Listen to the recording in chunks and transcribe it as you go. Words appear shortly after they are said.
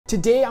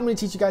Today I'm going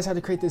to teach you guys how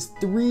to create this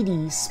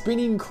 3D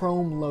spinning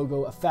chrome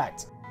logo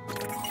effect.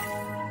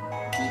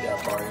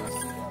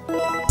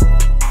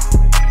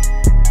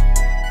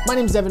 My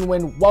name is Devin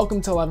Huynh,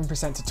 welcome to 11%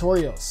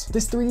 Tutorials.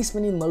 This 3D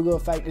spinning logo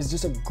effect is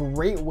just a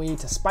great way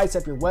to spice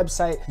up your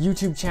website,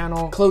 YouTube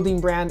channel,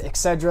 clothing brand,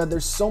 etc.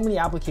 There's so many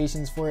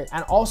applications for it,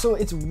 and also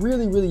it's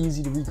really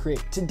easy to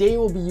recreate. Today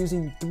we'll be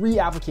using 3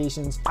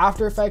 applications: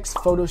 After Effects,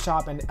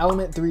 Photoshop, and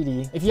Element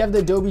 3D. If you have the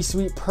Adobe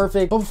suite,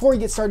 perfect. But before we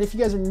get started, if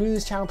you guys are new to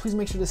this channel, please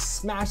make sure to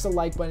smash the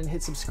like button and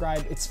hit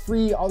subscribe. It's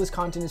free, all this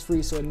content is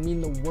free, so it'd mean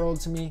the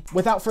world to me.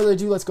 Without further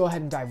ado, let's go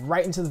ahead and dive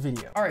right into the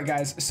video. All right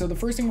guys, so the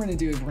first thing we're gonna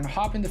do is we're gonna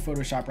hop into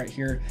Photoshop right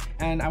here,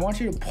 and I want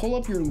you to pull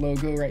up your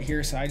logo right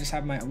here. So I just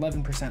have my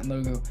 11%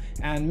 logo,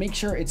 and make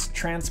sure it's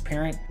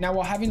transparent. Now,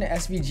 while having the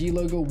SVG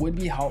logo would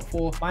be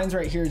helpful, mine's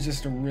right here is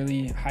just a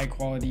really high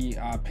quality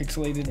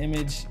pixelated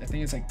image. I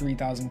think it's like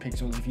 3,000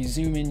 pixels. If you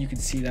zoom in, you can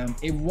see them.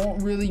 It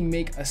won't really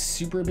make a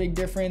super big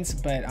difference,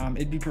 but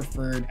it'd be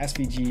preferred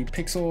SVG.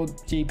 Pixel,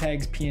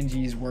 JPEGs,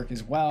 PNGs work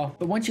as well.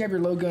 But once you have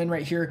your logo in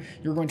right here,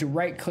 you're going to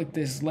right click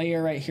this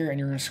layer right here, and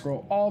you're going to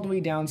scroll all the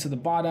way down to the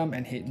bottom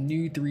and hit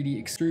new 3D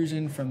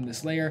extrusion from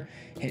this layer.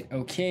 Hit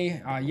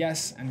OK,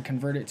 yes, and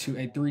convert it to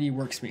a 3D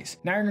workspace.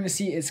 Now you're going to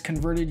see it's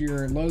converted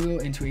your logo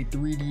into a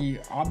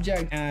 3D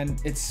object, and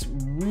it's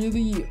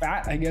really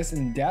fat, I guess,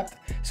 in depth.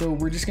 So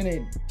we're just going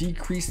to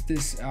decrease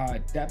this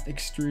depth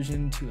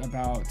extrusion to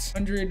about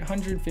 100,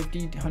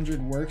 150,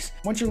 100 works.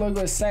 Once your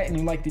logo is set and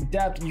you like the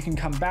depth, you can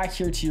come back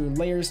here to your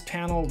layers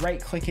panel,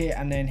 right click it,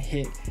 and then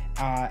hit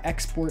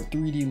export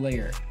 3D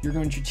layer. You're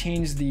going to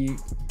change the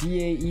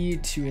DAE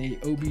to a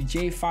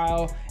OBJ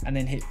file, and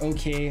then hit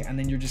OK, and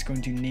then you're just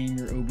going to name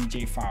your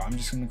OBJ file. I'm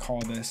just going to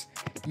call this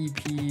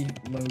EP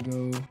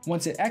logo.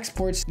 Once it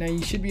exports, now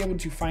you should be able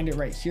to find it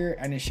right here,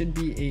 and it should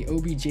be a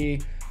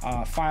OBJ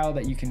file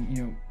that you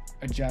can,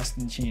 adjust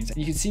and change.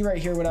 You can see right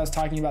here what I was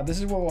talking about. This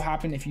is what will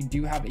happen if you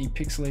do have a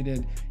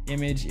pixelated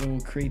image. It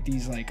will create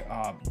these like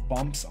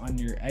bumps on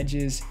your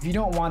edges. If you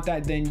don't want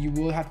that, then you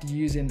will have to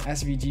use an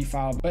SVG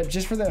file, but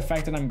just for the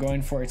effect that I'm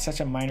going for, it's such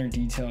a minor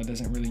detail, it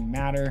doesn't really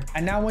matter.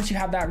 And now once you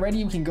have that ready,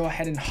 you can go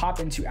ahead and hop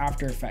into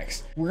After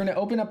Effects. We're going to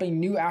open up a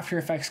new After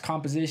Effects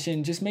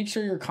composition. Just make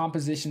sure your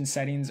composition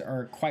settings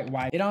are quite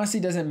wide. It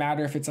honestly doesn't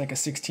matter if it's like a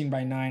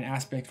 16:9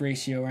 aspect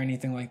ratio or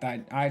anything like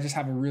that. I just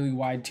have a really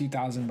wide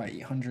 2000 by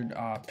 800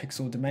 pixel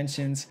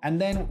dimensions.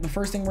 And then the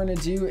first thing we're going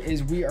to do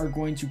is we are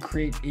going to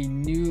create a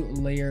new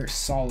layer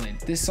solid.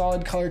 This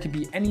solid color could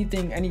be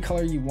anything, any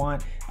color you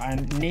want,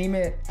 and name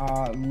it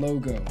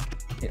logo.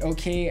 Hit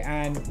OK,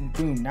 and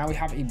boom, now we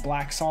have a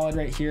black solid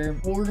right here.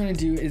 What we're going to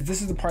do is,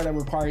 this is the part that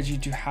requires you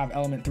to have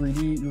Element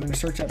 3D. You're going to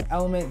search up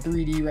Element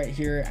 3D right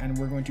here, and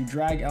we're going to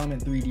drag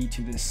Element 3D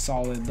to this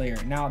solid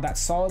layer. Now that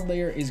solid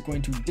layer is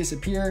going to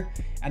disappear,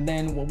 and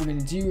then what we're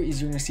going to do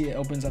is you're going to see it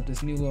opens up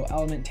this new little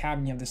element tab,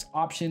 and you have this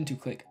option to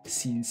click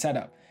Scene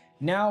Setup.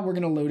 Now we're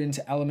going to load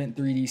into Element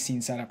 3D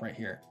Scene Setup right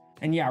here.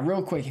 And yeah,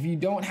 real quick, if you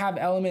don't have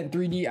Element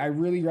 3D, I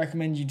really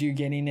recommend you do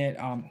getting it.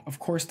 Of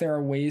course, there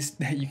are ways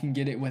that you can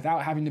get it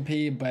without having to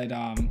pay, but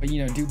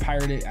do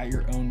pirate it at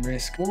your own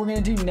risk. What we're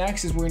gonna do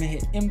next is we're gonna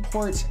hit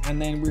import,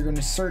 and then we're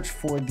gonna search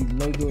for the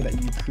logo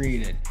that you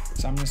created.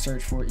 So I'm gonna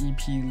search for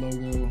EP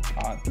logo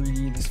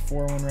 3D, this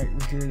 4-1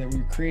 right here that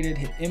we created.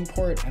 Hit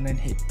import, and then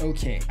hit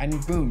OK.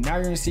 And boom, now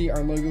you're gonna see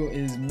our logo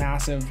is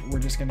massive. We're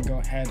just gonna go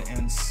ahead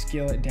and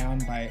scale it down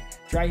by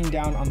dragging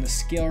down on the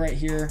scale right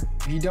here.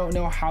 If you don't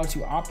know how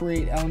to operate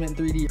Element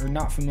 3D or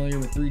not familiar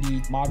with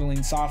 3D modeling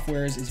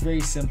softwares, it's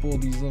very simple.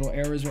 These little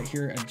arrows right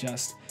here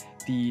adjust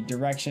the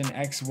direction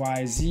X,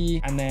 Y,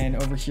 Z, and then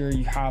over here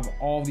you have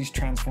all these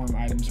transform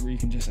items where you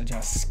can just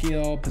adjust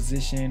scale,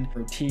 position,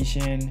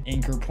 rotation,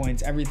 anchor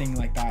points, everything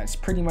like that. It's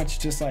pretty much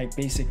just like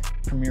basic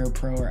Premiere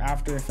Pro or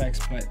After Effects,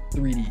 but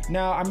 3D.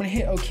 Now I'm gonna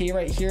hit OK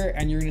right here,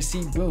 and you're gonna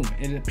see, boom,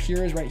 it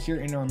appears right here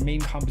in our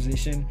main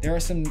composition. There are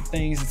some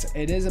things,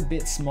 it is a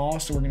bit small,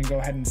 so we're gonna go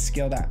ahead and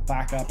scale that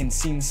back up in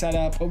Scene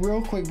Setup. But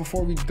real quick,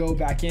 before we go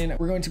back in,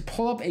 we're going to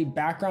pull up a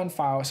background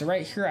file. So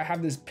right here I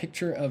have this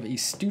picture of a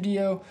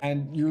studio,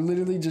 and you're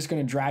literally just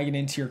going to drag it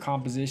into your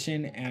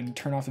composition and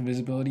turn off the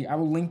visibility. I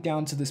will link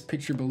down to this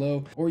picture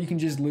below, or you can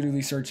just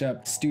literally search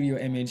up studio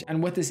image.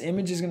 And what this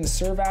image is going to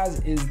serve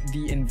as is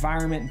the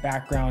environment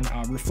background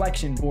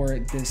reflection for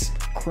this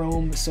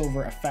chrome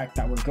silver effect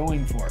that we're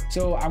going for.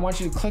 So I want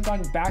you to click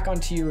back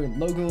onto your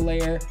logo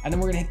layer, and then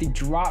we're going to hit the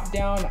drop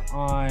down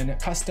on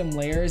custom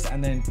layers,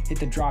 and then hit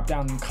the drop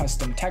down on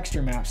custom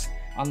texture maps.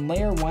 On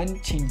layer 1,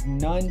 change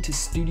none to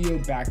studio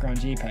background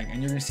JPEG, and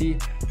you're gonna see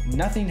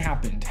nothing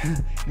happened.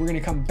 We're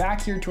gonna come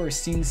back here to our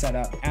scene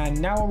setup, and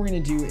now what we're gonna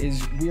do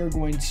is we are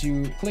going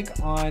to click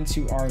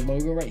onto our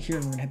logo right here,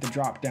 and we're gonna hit the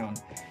drop down.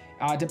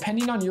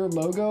 Depending on your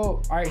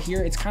logo, right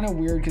here, it's kind of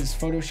weird because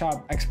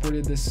Photoshop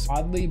exported this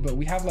oddly, but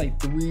we have like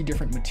 3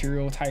 different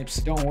material types.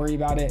 Don't worry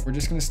about it. We're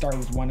just gonna start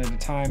with one at a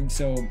time.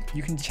 So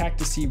you can check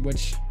to see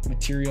which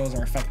materials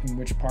are affecting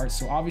which parts.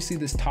 So obviously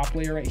this top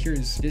layer right here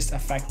is just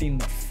affecting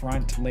the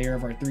front layer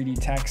of our 3D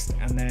text.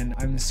 And then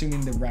I'm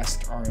assuming the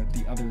rest are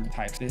the other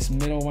types. This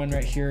middle one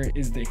right here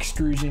is the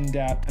extrusion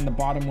depth, and the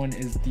bottom one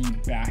is the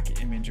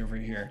back image over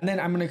here. And then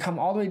I'm gonna come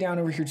all the way down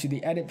over here to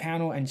the edit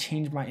panel and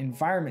change my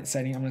environment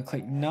setting. I'm gonna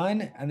click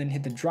none and then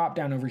hit the drop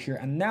down over here.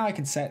 And now I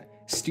can set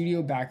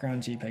Studio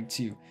Background JPEG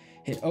 2.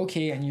 Hit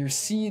OK, and you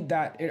see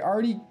that it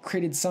already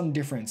created some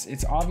difference.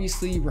 It's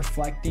obviously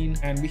reflecting,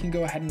 and we can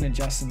go ahead and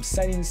adjust some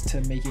settings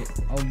to make it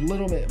a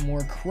little bit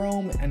more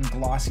chrome and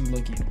glossy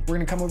looking. We're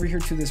gonna come over here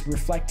to this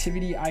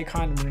reflectivity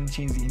icon, and we're gonna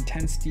change the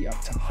intensity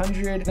up to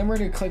 100. Then we're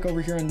gonna click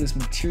over here on this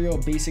material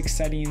basic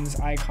settings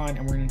icon,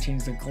 and we're gonna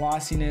change the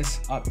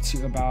glossiness up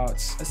to about,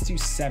 let's do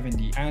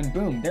 70. And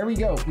boom, there we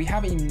go. We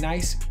have a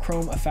nice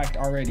chrome effect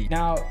already.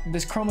 Now,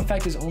 this chrome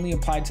effect is only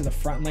applied to the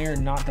front layer,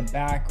 not the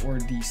back or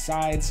the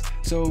sides.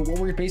 So what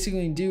we're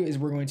basically going to do is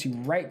we're going to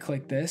right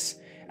click this,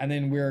 and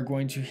then we're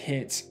going to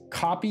hit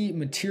copy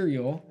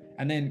material,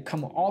 and then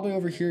come all the way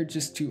over here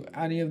just to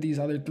any of these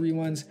other 3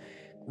 ones,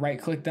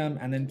 right click them,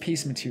 and then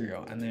paste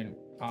material. And then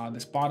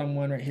this bottom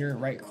one right here,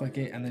 right click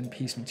it, and then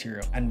paste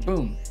material. And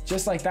boom,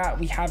 just like that,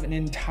 we have an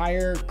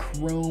entire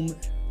chrome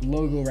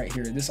logo right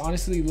here. This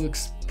honestly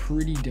looks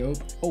pretty dope.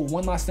 Oh,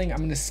 one last thing, I'm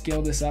gonna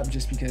scale this up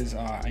just because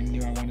I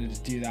knew I wanted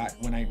to do that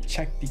when I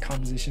checked the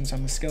composition. So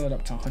I'm gonna scale it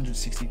up to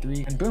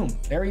 163, and boom,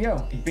 there we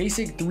go. A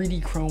basic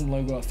 3D chrome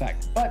logo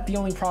effect. But the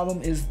only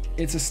problem is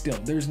it's a still.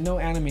 There's no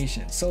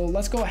animation. So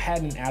let's go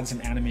ahead and add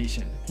some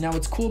animation. Now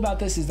what's cool about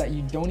this is that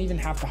you don't even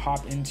have to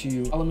hop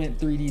into Element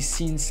 3D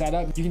scene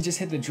setup. You can just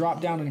hit the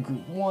drop down on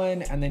group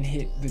 1, and then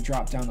hit the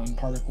drop down on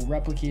particle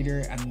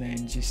replicator, and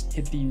then just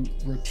hit the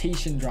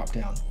rotation drop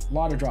down. A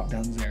lot of drop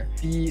downs there.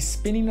 The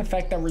spinning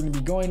effect that we're going to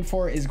be going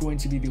for is going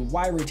to be the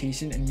Y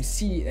rotation, and you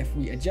see if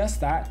we adjust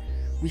that,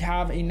 we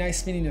have a nice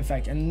spinning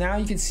effect. And now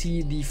you can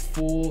see the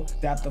full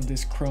depth of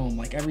this chrome.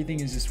 Like everything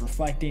is just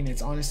reflecting.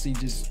 It's honestly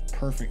just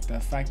perfect. The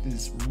effect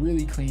is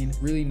really clean,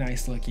 really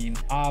nice looking.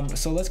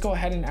 So let's go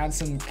ahead and add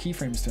some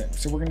keyframes to it.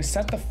 So we're going to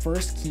set the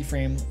first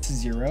keyframe to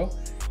 0,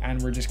 and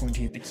we're just going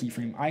to hit the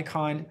keyframe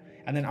icon.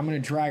 And then I'm going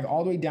to drag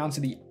all the way down to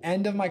the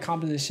end of my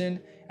composition,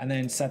 and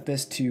then set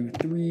this to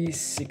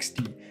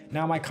 360.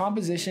 Now my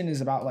composition is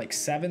about like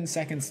 7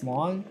 seconds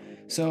long.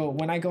 So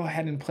when I go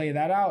ahead and play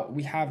that out,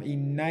 we have a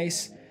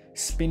nice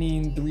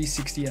spinning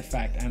 360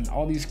 effect, and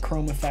all these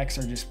chrome effects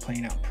are just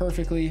playing out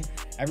perfectly.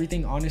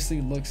 Everything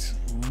honestly looks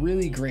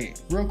really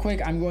great. Real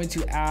quick, I'm going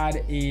to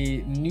add a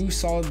new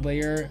solid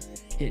layer,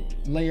 hit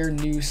layer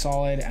new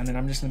solid, and then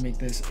I'm just gonna make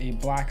this a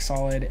black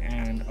solid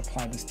and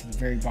apply this to the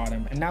very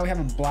bottom. And now we have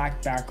a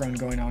black background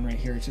going on right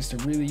here. It's just a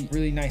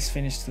really nice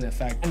finish to the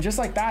effect. And just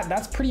like that,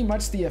 that's pretty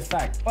much the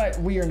effect. But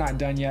we are not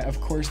done yet,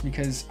 of course,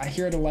 because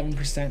here at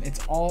 11%, it's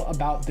all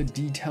about the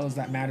details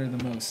that matter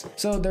the most.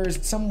 So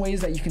there's some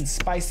ways that you can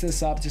spice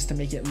this up just to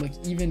make it look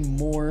even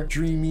more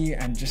dreamy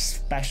and just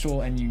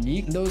special and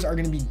unique. And those are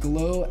gonna be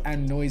glow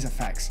and noise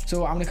effects.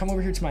 So I'm gonna come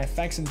over here to my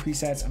effects and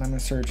presets, and I'm gonna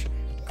search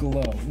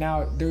glow.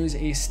 Now there's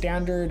a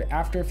standard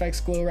After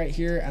Effects glow right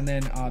here, and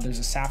then there's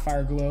a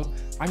sapphire glow.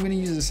 I'm going to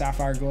use the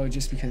sapphire glow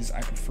just because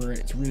I prefer it.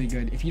 It's really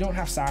good. If you don't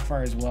have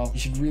sapphire as well, you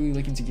should really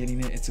look into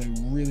getting it. It's a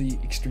really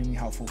extremely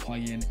helpful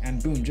plugin.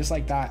 And boom, just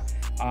like that,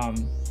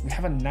 we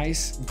have a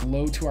nice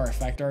glow to our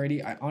effect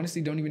already. I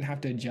honestly don't even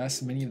have to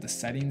adjust many of the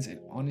settings.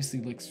 It honestly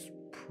looks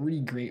pretty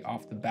great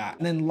off the bat.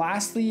 And then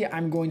lastly,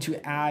 I'm going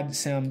to add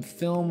some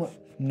film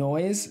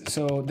noise.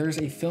 So there's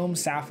a film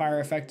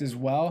sapphire effect as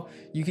well.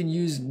 You can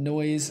use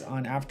noise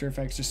on After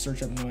Effects, just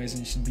search up noise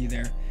and it should be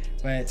there.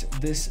 But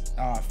this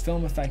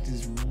film effect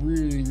is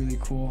really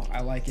cool.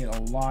 I like it a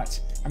lot.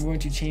 I'm going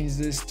to change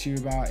this to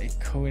about a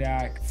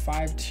Kodak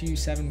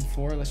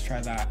 5274. Let's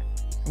try that.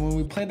 And when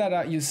we play that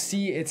out, you'll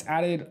see it's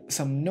added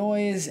some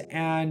noise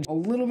and a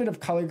little bit of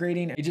color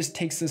grading. It just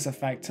takes this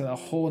effect to a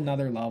whole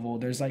nother level.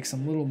 There's like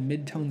some little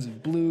midtones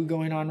of blue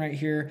going on right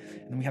here,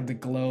 and we have the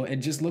glow. It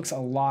just looks a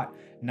lot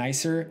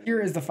nicer. Here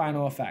is the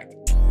final effect.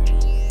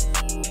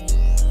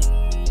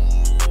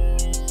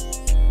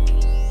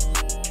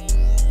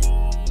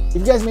 If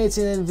you guys made it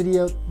to the end of the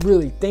video,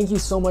 really, thank you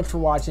so much for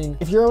watching.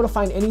 If you're able to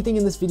find anything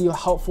in this video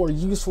helpful or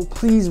useful,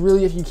 please,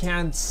 really, if you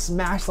can,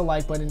 smash the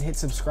like button and hit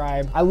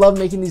subscribe. I love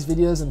making these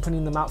videos and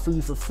putting them out for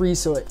you for free,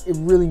 so it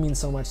really means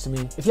so much to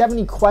me. If you have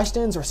any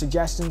questions or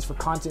suggestions for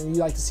content you'd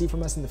like to see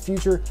from us in the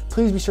future,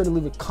 please be sure to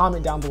leave a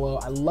comment down below.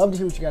 I love to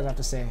hear what you guys have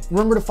to say.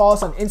 Remember to follow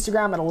us on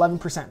Instagram at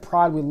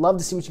 11%prod. We love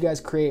to see what you guys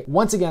create.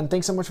 Once again,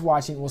 thanks so much for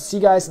watching. We'll see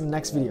you guys in the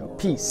next video.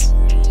 Peace.